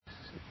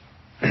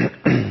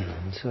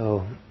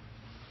So,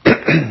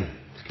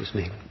 excuse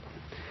me.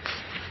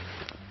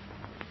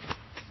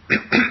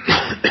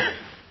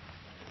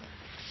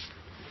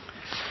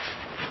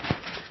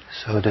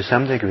 So to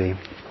some degree,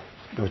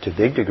 or to a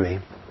big degree,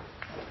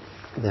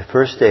 the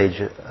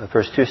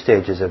first two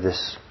stages of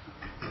this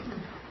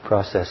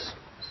process,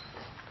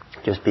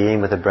 just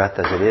being with the breath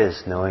as it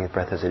is, knowing the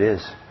breath as it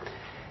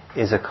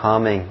is a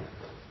calming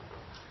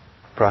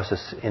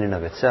process in and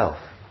of itself,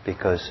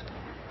 because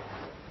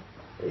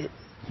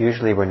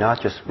usually we're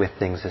not just with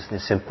things in a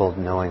simple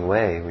knowing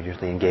way. We're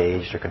usually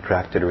engaged or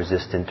contracted or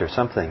resistant or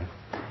something.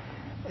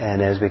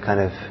 And as we kind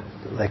of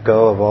let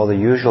go of all the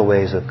usual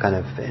ways of kind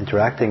of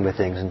interacting with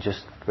things and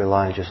just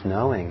rely on just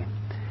knowing,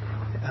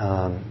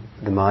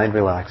 the mind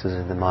relaxes,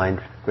 and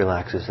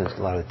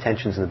a lot of the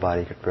tensions in the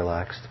body get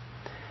relaxed.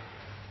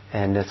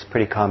 And it's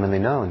pretty commonly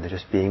known that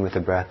just being with the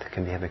breath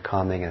can have a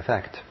calming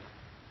effect.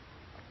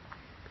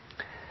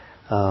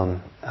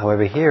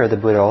 However, here the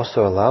Buddha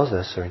also allows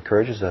us or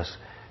encourages us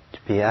to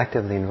be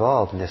actively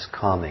involved in this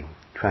calming,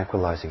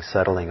 tranquilizing,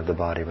 settling of the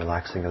body,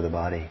 relaxing of the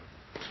body.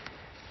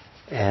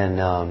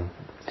 And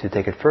to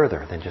take it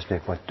further than just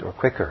or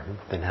quicker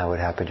than how it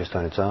happened just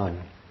on its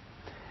own.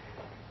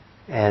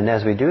 And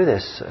as we do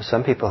this,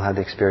 some people have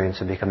the experience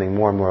of becoming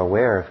more and more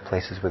aware of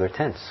places where they're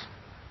tense.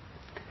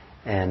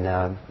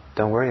 And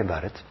don't worry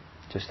about it.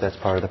 Just that's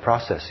part of the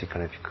process. You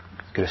kind of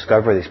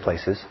discover these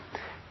places.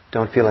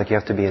 Don't feel like you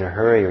have to be in a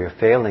hurry or you're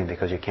failing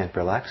because you can't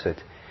relax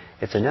it.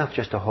 It's enough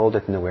just to hold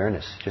it in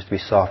awareness, just to be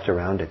soft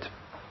around it.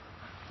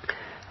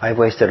 I've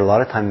wasted a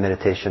lot of time in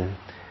meditation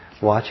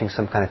watching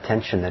some kind of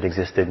tension that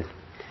existed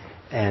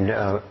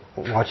and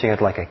watching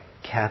it like a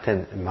cat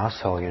in a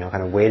mouse hole,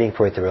 kind of waiting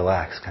for it to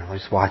relax. Kind of, I'll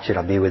just watch it,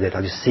 I'll be with it,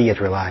 I'll just see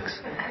it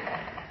relax.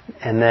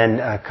 And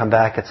then come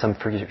back at some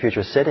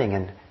future sitting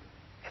and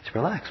it's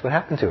relaxed. What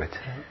happened to it?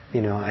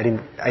 I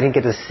didn't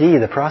get to see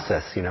the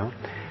process,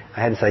 I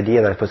had this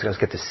idea that I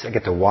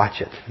get to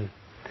watch it.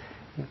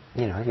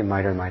 You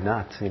might or might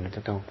not.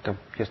 Don't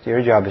just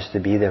your job is to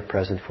be there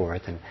present for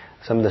it. And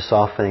some of the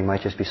softening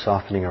might just be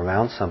softening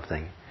around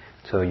something.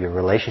 So your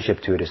relationship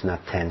to it is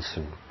not tense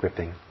and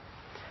gripping.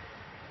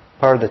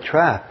 Part of the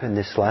trap in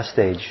this last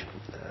stage,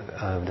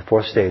 the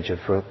fourth stage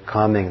of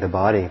calming the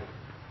body,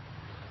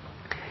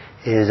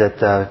 is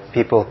that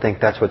people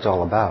think that's what it's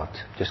all about,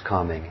 just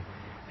calming.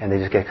 And they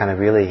just get kind of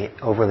really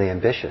overly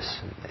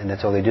ambitious. And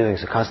that's all they're doing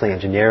is constantly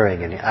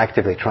engineering and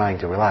actively trying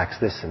to relax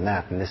this and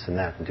that and this and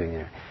that and doing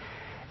it.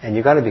 And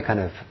you've got to be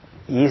kind of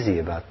easy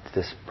about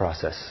this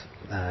process.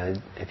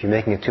 If you're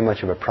making it too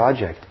much of a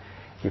project,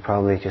 you're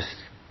probably just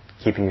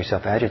keeping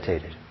yourself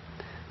agitated.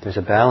 There's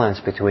a balance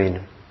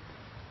between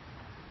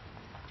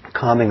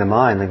calming the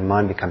mind, letting the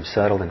mind become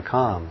settled and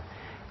calm,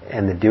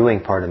 and the doing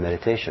part of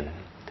meditation.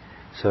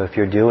 So if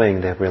you're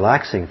doing the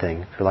relaxing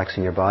thing,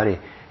 relaxing your body,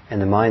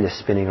 and the mind is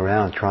spinning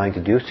around trying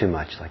to do too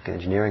much, like an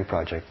engineering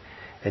project,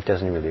 it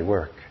doesn't really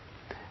work.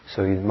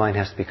 So your mind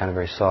has to be kind of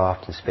very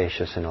soft and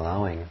spacious and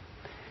allowing.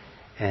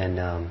 And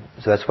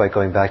so that's why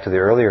going back to the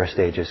earlier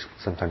stage is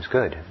sometimes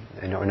good.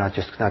 Or not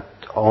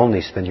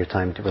only spend your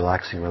time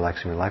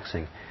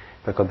relaxing,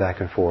 but go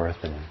back and forth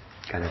and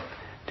kind of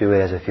do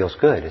it as it feels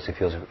good, as it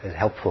feels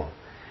helpful.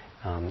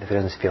 If it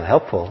doesn't feel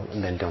helpful,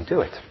 then don't do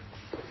it.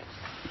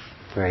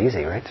 Very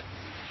easy, right?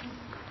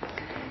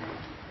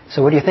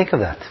 So what do you think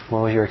of that?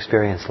 What was your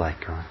experience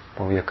like? Or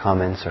what were your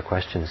comments or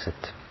questions at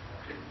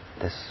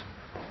this?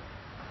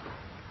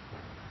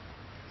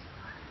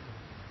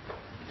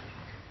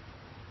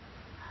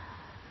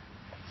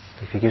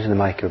 If you're using the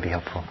mic, it would be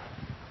helpful.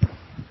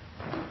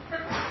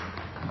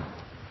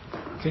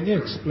 Can you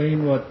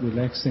explain what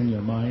relaxing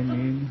your mind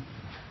means?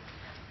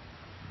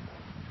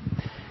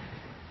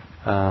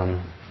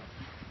 Can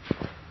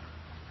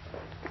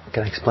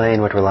I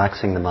explain what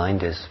relaxing the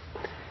mind is?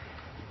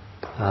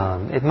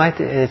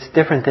 It's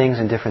different things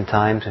in different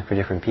times and for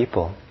different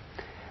people.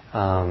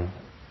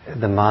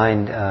 The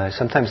mind,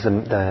 sometimes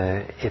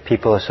if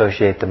people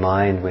associate the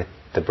mind with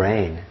the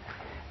brain,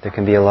 there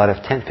can be a lot of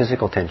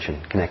physical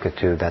tension connected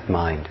to that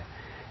mind.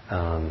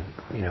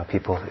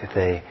 People,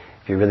 if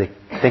you're really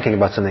thinking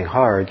about something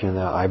hard, the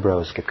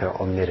eyebrows get kind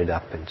of all knitted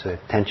up, and so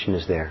tension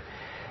is there.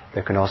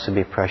 There can also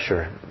be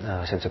pressure,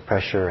 a sense of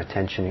pressure or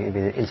tension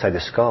even inside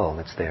the skull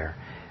that's there,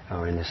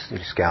 or in the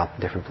scalp,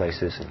 different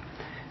places, and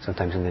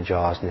sometimes in the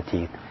jaws and the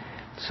teeth.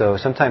 So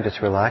sometimes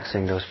it's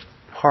relaxing those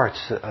parts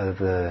of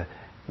the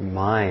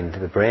mind,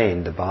 the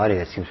brain, the body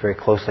that seems very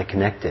closely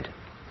connected,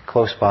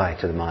 close by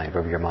to the mind,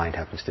 wherever your mind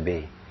happens to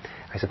be.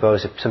 I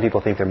suppose if some people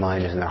think their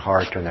mind is in their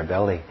heart or in their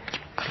belly,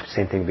 the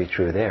same thing would be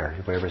true there,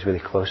 wherever's really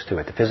close to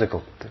it, the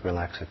physical to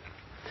relax it.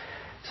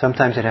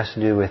 Sometimes it has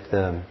to do with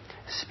the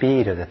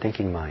speed of the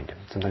thinking mind.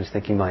 Sometimes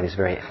thinking mind is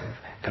very,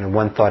 kind of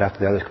one thought after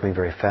the other is coming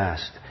very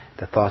fast.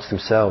 The thoughts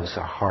themselves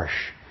are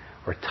harsh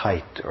or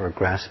tight or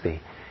graspy.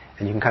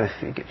 And you can kind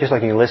of, just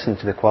like you listen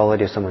to the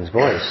quality of someone's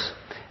voice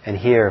and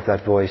hear if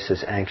that voice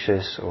is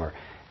anxious or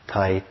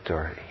tight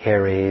or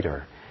harried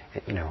or,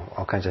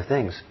 all kinds of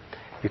things.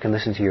 You can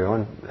listen to your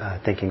own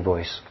thinking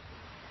voice.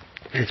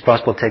 It's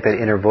possible to take that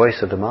inner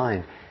voice of the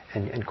mind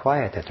and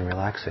quiet it and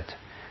relax it.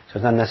 So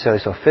it's not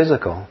necessarily so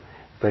physical,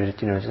 but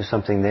there's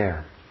something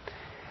there.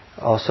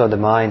 Also, the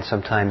mind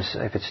sometimes,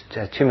 if it's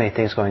too many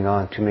things going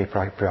on, too many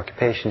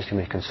preoccupations, too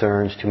many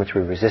concerns, too much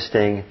we're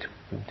resisting,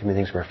 too many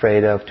things we're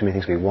afraid of, too many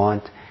things we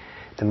want,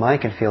 the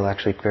mind can feel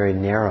actually very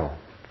narrow,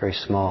 very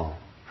small,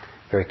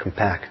 very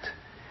compact.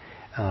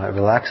 A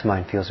relaxed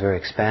mind feels very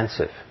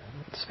expansive,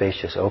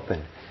 spacious,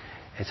 open.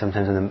 And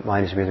sometimes when the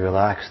mind is really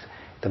relaxed,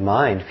 the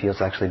mind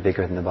feels actually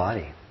bigger than the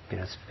body.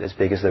 It's as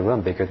big as the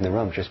room, bigger than the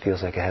room. It just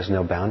feels like it has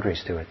no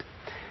boundaries to it.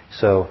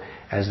 So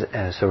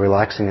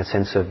relaxing the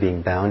sense of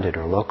being bounded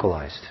or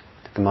localized.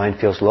 If the mind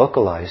feels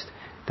localized,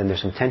 then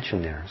there's some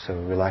tension there. So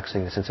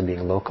relaxing the sense of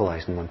being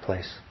localized in one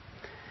place.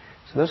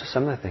 So those are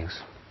some of the things.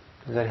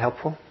 Is that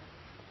helpful?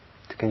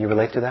 Can you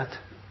relate to that?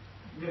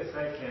 Yes,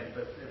 I can,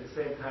 but at the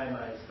same time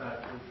I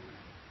start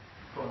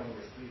falling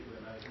asleep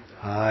when I do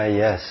that. Ah,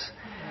 yes.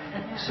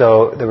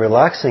 So the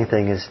relaxing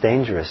thing is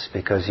dangerous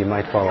because you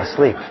might fall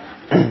asleep.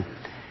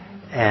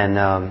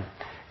 And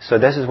so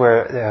this is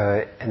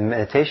where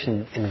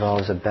meditation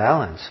involves a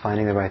balance,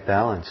 finding the right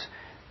balance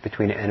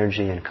between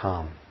energy and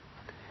calm.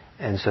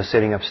 And so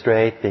sitting up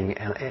straight, being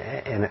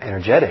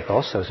energetic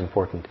also is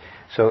important.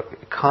 So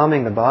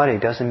calming the body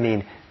doesn't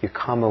mean you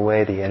calm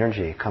away the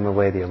energy, calm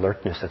away the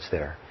alertness that's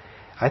there.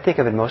 I think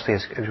of it mostly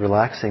as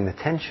relaxing the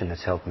tension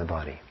that's held in the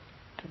body,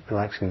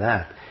 relaxing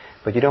that.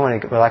 But you don't want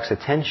to relax the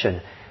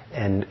tension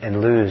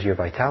and lose your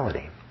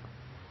vitality.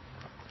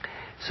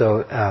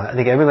 So I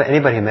think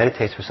anybody who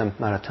meditates for some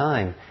amount of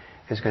time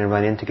is going to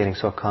run into getting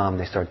so calm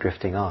they start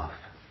drifting off.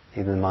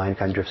 Either the mind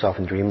kind of drifts off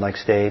in dreamlike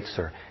states,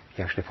 or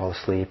you actually fall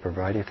asleep, or a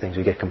variety of things.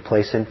 You get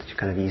complacent, you're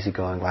kind of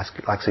easygoing,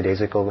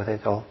 lackadaisical with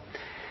it all.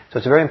 So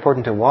it's very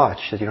important to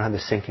watch that you don't have the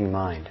sinking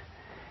mind.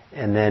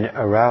 And then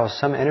arouse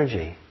some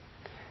energy.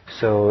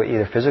 So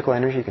either physical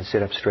energy, you can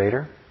sit up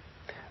straighter,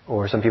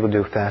 or some people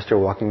do faster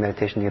walking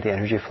meditation to get the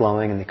energy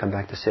flowing and they come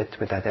back to sit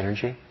with that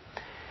energy.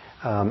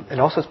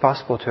 And also it's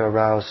possible to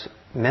arouse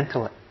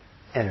mental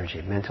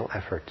energy, mental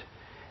effort.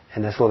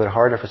 And that's a little bit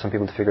harder for some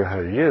people to figure out how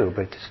to do,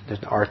 but there's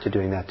an art to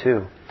doing that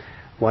too.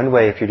 One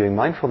way, if you're doing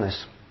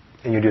mindfulness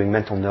and you're doing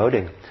mental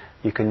noting,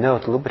 you can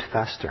note a little bit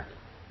faster,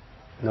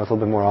 note a little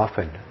bit more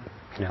often,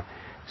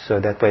 So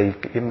that way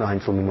your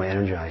mind's a little bit more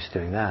energized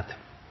doing that.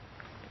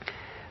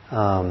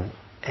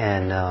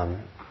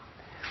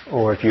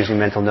 Or if you're using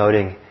mental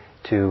noting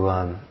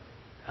to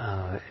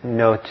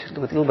note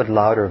with a little bit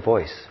louder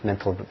voice,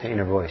 mental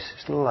inner voice,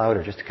 just a little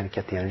louder, just to kind of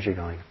get the energy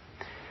going.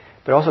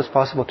 But also it's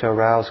possible to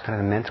arouse kind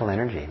of mental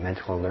energy,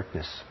 mental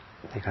alertness,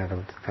 kind of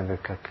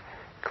a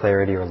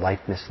clarity or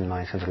lightness in the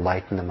mind, sense of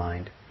light in the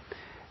mind.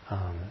 So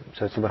it's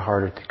a little bit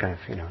harder to kind of,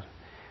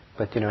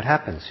 but it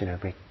happens.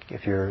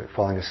 If you're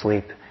falling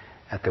asleep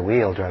at the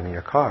wheel driving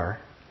your car,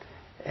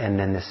 and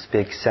then this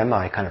big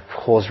semi kind of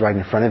pulls right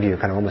in front of you,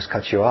 kind of almost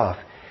cuts you off,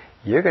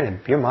 your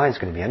mind's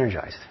going to be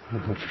energized.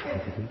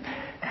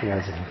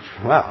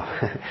 Wow.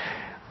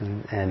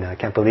 And I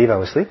can't believe I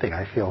was sleeping.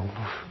 I feel.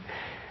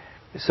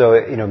 So,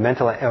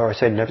 mental, or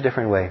said in a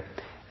different way,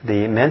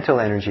 the mental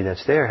energy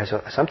that's there has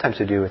sometimes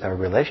to do with our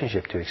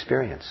relationship to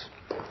experience.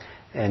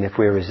 And if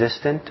we're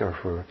resistant, or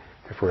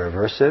if we're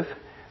aversive,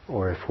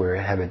 or if we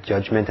have a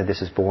judgment that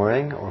this is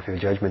boring, or if we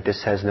have a judgment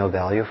this has no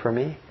value for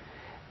me,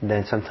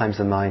 then sometimes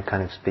the mind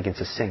kind of begins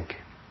to sink.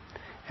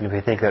 And if we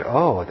think that,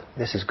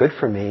 this is good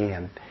for me,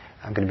 I'm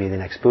going to be the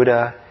next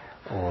Buddha,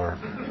 or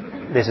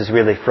this is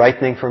really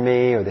frightening for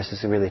me, or this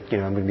is really,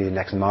 I'm going to be the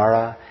next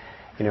Mara,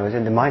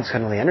 then the mind's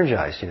suddenly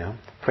energized,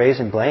 Praise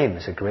and blame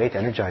is a great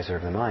energizer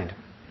of the mind.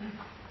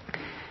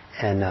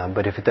 And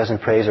but if it doesn't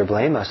praise or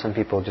blame us, some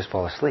people just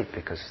fall asleep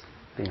because,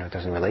 it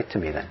doesn't relate to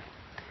me then.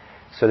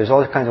 So there's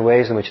all kinds of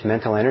ways in which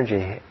mental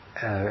energy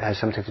has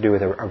something to do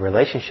with a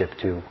relationship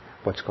to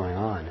what's going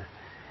on.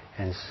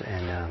 And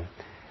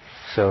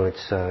so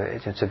it's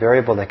a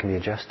variable that can be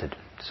adjusted.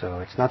 So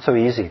it's not so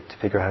easy to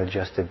figure out how to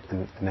adjust the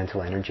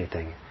mental energy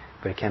thing,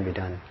 but it can be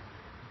done.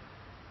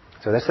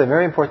 So that's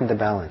very important to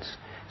balance.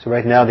 So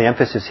right now the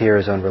emphasis here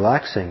is on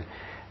relaxing,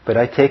 but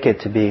I take it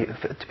to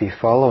be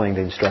following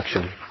the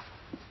instruction.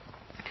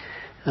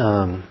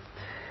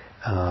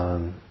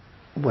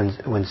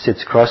 When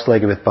sits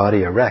cross-legged with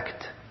body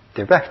erect,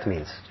 the erect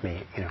means to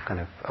me, kind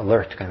of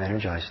alert, kind of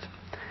energized,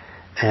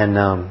 and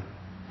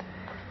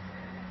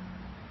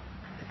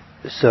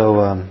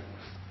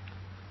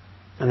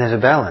and there's a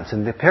balance.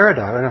 And the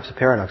paradox, I don't know if it's a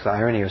paradox, the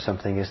irony or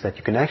something, is that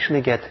you can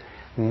actually get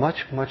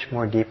much, much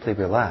more deeply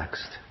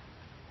relaxed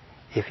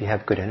if you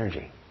have good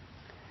energy.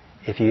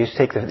 If you just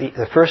take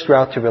the first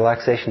route to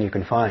relaxation you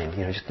can find,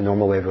 just the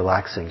normal way of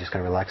relaxing, just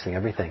kind of relaxing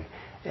everything,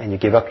 and you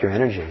give up your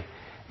energy,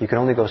 you can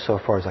only go so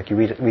far as you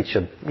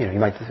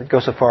might go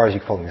so far as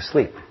you're falling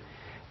asleep.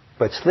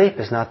 But sleep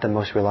is not the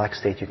most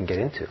relaxed state you can get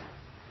into.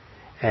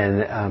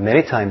 And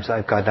many times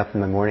I've gotten up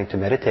in the morning to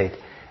meditate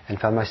and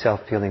found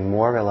myself feeling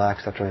more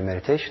relaxed after my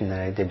meditation than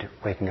I did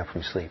waking up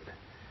from sleep.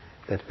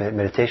 That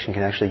meditation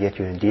can actually get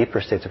you in deeper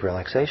states of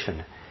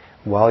relaxation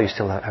while you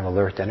still have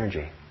alert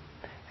energy.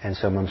 And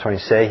so what I'm trying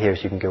to say here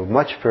is you can go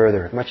much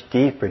further, much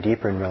deeper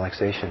in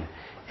relaxation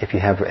if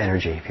you have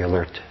energy, if you're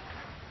alert.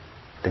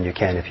 than you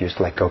can if you just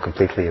let go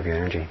completely of your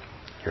energy.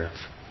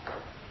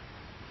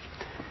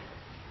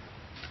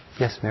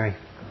 Yes, Mary.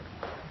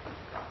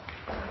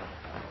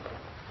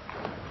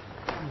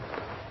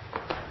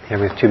 Here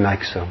we have 2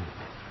 mics, so.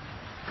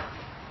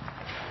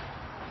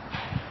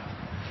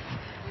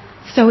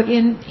 So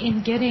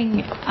in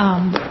getting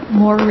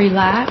more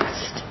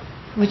relaxed,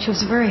 which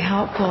was very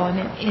helpful, and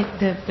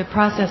the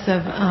process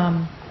of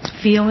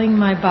feeling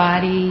my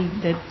body,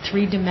 the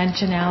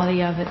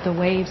 3-dimensionality of it, the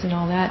waves and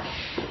all that,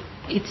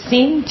 it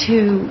seemed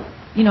to,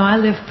 I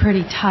live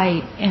pretty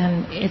tight,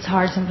 and it's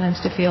hard sometimes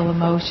to feel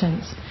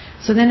emotions.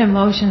 So then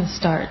emotions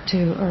start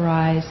to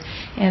arise,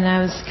 and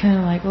I was kind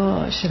of like,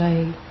 well, should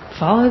I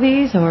follow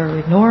these or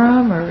ignore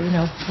them, or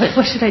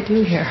what should I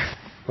do here?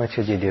 What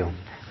should you do?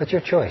 What's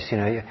your choice?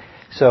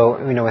 So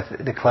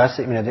with the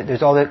classic,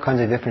 there's all that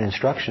kinds of different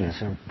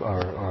instructions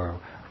or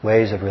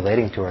ways of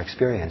relating to our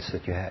experience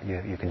that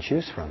you can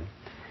choose from.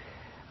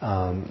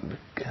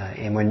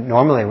 And when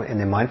normally in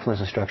the mindfulness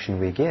instruction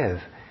we give,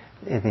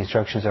 the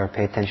instructions are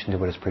pay attention to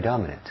what is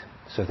predominant.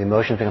 So if the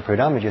emotions become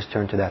predominant, just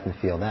turn to that and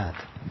feel that.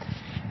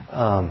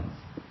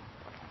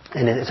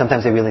 And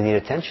sometimes they really need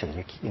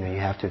attention. You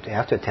have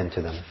to attend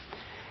to them.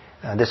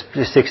 This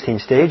 16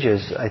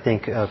 stages, I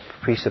think,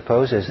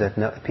 presupposes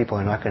that people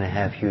are not going to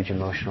have huge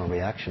emotional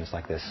reactions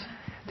like this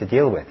to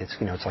deal with. It's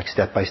like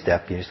step by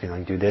step. You just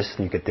do this,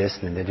 and you get this,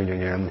 and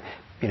then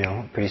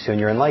pretty soon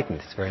you're enlightened.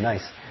 It's very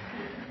nice.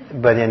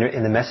 But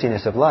in the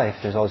messiness of life,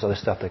 there's all this other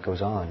stuff that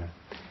goes on.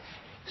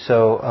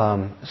 So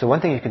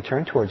one thing you can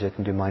turn towards it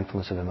and do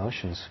mindfulness of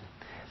emotions.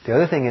 The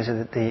other thing is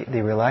that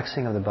the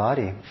relaxing of the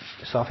body,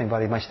 the softening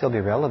body, might still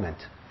be relevant,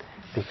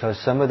 because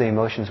some of the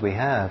emotions we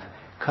have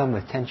come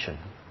with tension.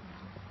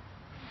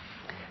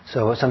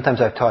 So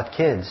sometimes I've taught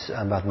kids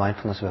about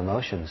mindfulness of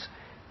emotions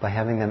by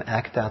having them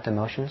act out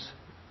emotions.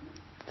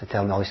 To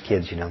tell all these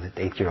kids, the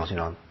 8-year-olds,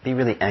 be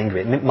really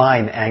angry,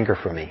 mime anger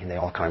for me, and they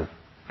all kind of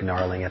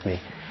gnarling at me.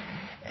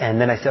 And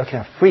then I say, okay,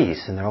 now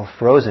freeze, and they're all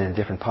frozen in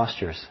different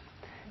postures.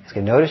 I say,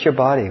 notice your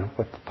body,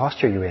 what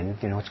posture you're in,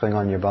 what's going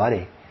on in your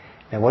body.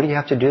 Now, what do you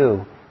have to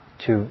do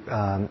to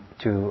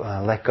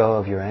let go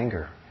of your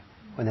anger?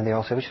 And then they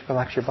all say, we should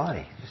relax your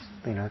body, just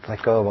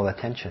let go of all that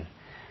tension.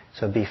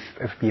 So be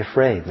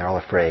afraid. And they're all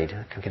afraid.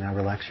 Okay, now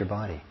relax your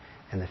body.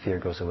 And the fear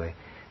goes away.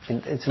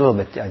 And it's a little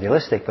bit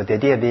idealistic, but the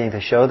idea being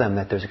to show them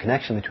that there's a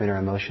connection between our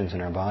emotions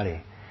and our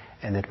body.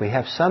 And that we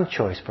have some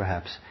choice,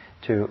 perhaps,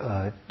 to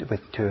have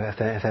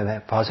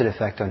a positive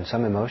effect on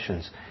some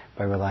emotions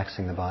by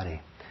relaxing the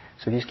body.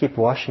 So you just keep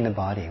washing the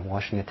body,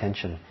 washing the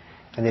tension.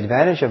 And the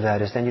advantage of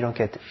that is then you don't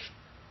get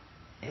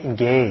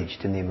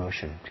engaged in the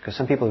emotion. Because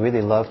some people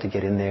really love to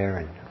get in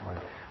there,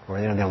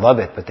 or they love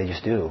it, but they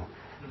just do.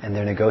 And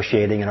they're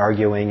negotiating and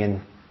arguing and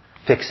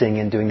fixing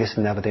and doing this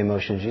and that with the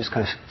emotions. You're just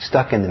kind of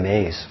stuck in the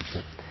maze.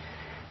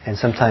 And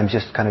sometimes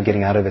just kind of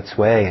getting out of its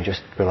way and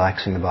just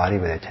relaxing the body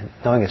with it,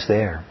 knowing it's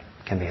there,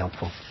 can be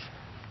helpful.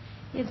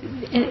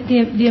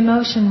 The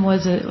emotion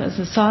was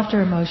a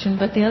softer emotion,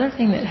 but the other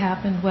thing that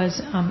happened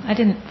was I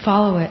didn't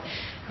follow it,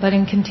 but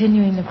in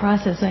continuing the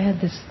process, I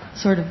had this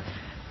sort of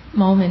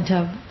moment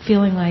of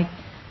feeling like,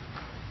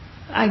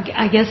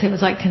 I guess it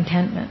was like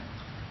contentment,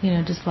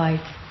 just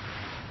like,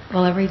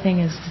 well, everything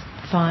is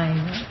fine,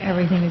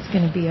 everything is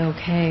going to be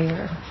okay,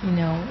 or,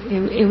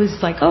 it was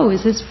like, oh,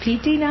 is this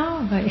PT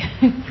now?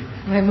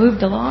 Have I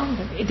moved along?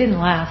 But it didn't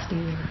last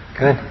either.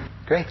 Good.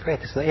 Great.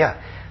 So,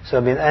 yeah. So,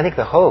 I think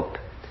the hope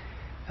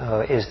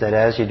is that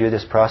as you do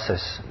this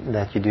process,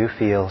 that you do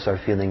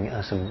start feeling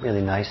some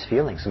really nice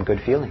feelings, some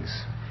good feelings.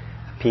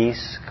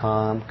 Peace,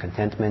 calm,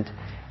 contentment,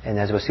 and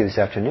as we'll see this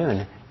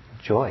afternoon,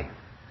 joy.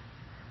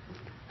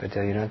 But,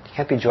 you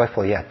can't be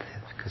joyful yet,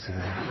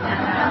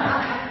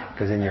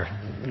 because then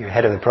you're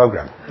ahead of the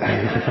program.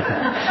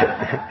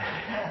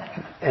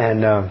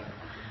 And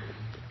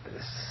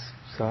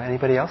so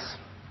anybody else?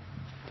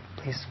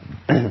 Please.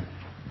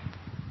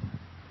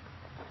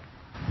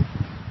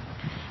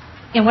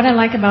 Yeah, what I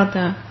like about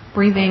the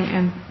breathing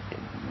and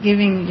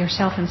giving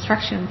yourself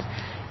instructions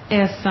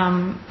is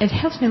it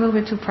helps me a little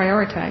bit to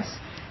prioritize,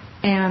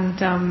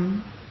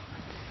 and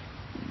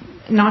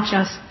not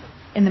just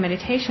in the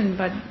meditation,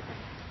 but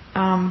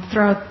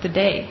throughout the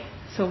day.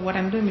 So what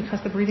I'm doing,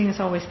 because the breathing is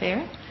always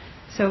there,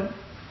 so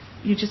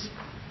you just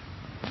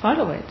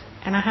follow it.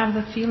 And I have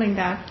the feeling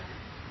that,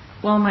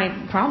 well, my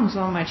problems,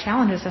 all my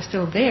challenges are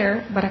still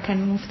there, but I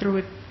can move through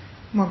it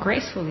more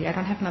gracefully. I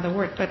don't have another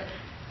word, but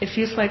it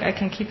feels like I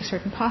can keep a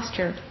certain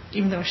posture,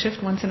 even though I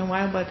shift once in a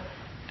while, but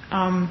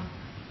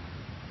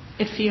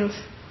it feels,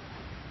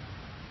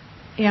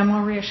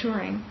 more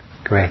reassuring.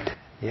 Great.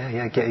 Yeah.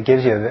 It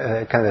gives you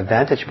a kind of a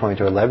vantage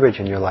point or a leverage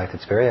in your life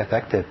that's very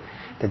effective.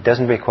 That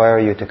doesn't require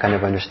you to kind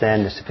of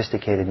understand the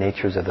sophisticated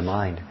natures of the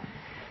mind.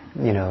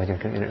 You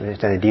can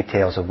understand the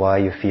details of why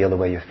you feel the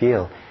way you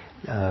feel.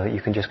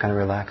 You can just kind of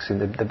relax. And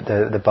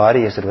the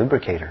body is a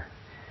lubricator.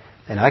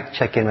 And I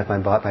check in with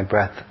my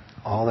breath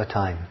all the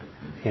time,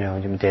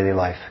 in daily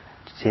life.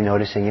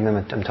 Noticing, even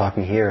when I'm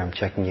talking here, I'm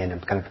checking in. I'm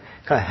kind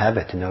of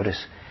habit to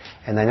notice.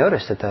 And I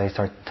notice that I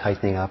start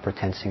tightening up or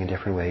tensing in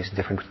different ways,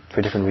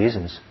 for different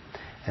reasons.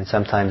 And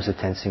sometimes the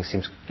tensing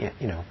seems,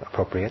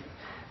 appropriate,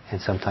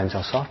 and sometimes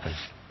I'll soften.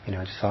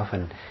 Just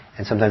soften.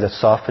 And sometimes that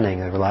softening,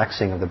 the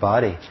relaxing of the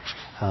body,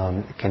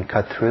 can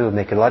cut through,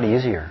 make it a lot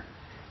easier,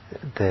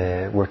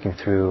 the working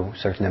through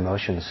certain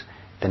emotions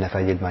than if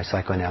I did my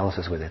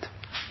psychoanalysis with it.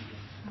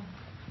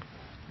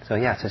 So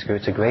yeah,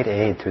 it's a great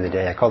aid through the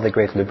day. I call it a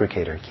great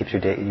lubricator. It keeps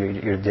your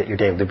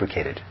day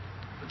lubricated.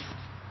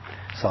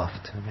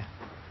 Soft. Okay.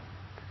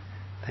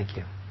 Thank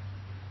you.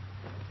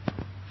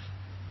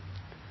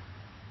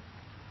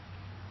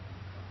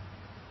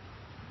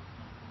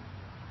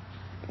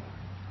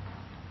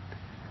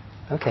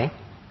 Okay.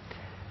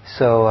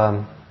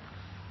 So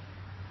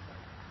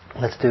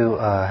let's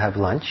have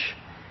lunch.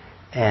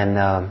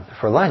 And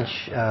for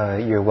lunch,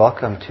 you're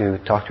welcome to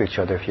talk to each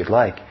other if you'd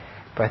like.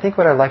 But I think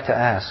what I'd like to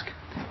ask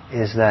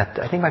is that,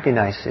 I think it might be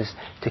nice, is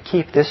to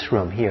keep this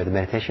room here, the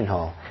meditation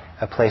hall,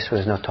 a place where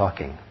there's no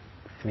talking.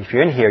 I mean, if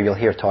you're in here, you'll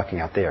hear talking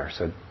out there,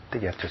 so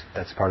you have to,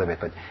 that's part of it.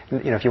 But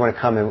if you want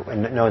to come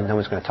and no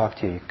one's going to talk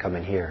to you, you can come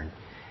in here.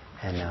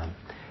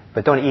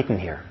 But don't eat in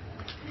here.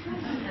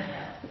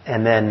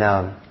 And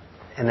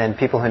then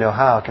people who know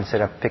how can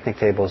set up picnic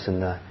tables in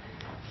the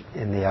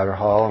outer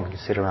hall, and we can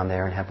sit around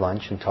there and have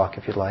lunch and talk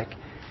if you'd like.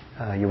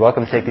 You're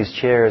welcome to take these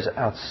chairs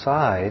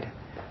outside,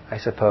 I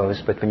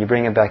suppose, but when you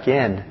bring them back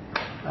in,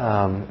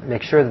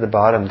 make sure that the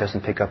bottom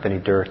doesn't pick up any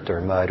dirt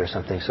or mud or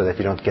something, so that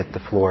you don't get the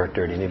floor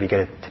dirty. Maybe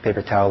get a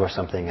paper towel or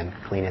something and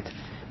clean it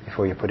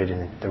before you put it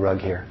in the rug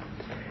here.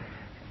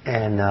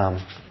 And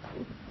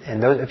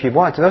those, if you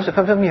want, some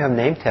of you have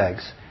name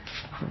tags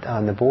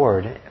on the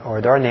board,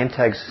 or there are name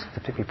tags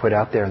that we put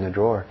out there in the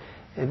drawer.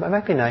 It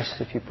might be nice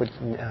if you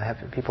have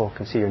people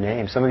can see your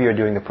name. Some of you are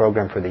doing the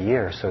program for the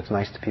year, so it's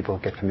nice that people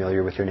get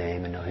familiar with your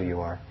name and know who you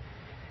are.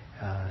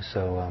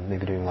 So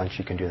maybe during lunch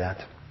you can do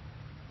that.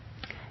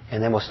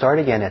 And then we'll start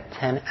again at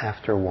 10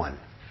 after 1.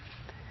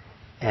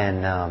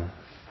 And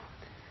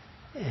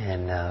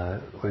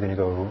we're going to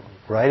go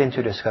right into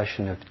a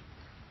discussion of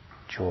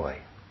joy.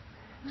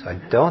 So I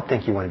don't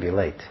think you want to be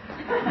late.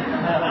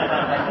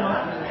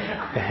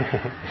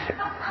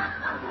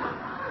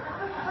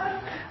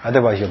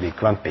 Otherwise you'll be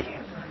grumpy.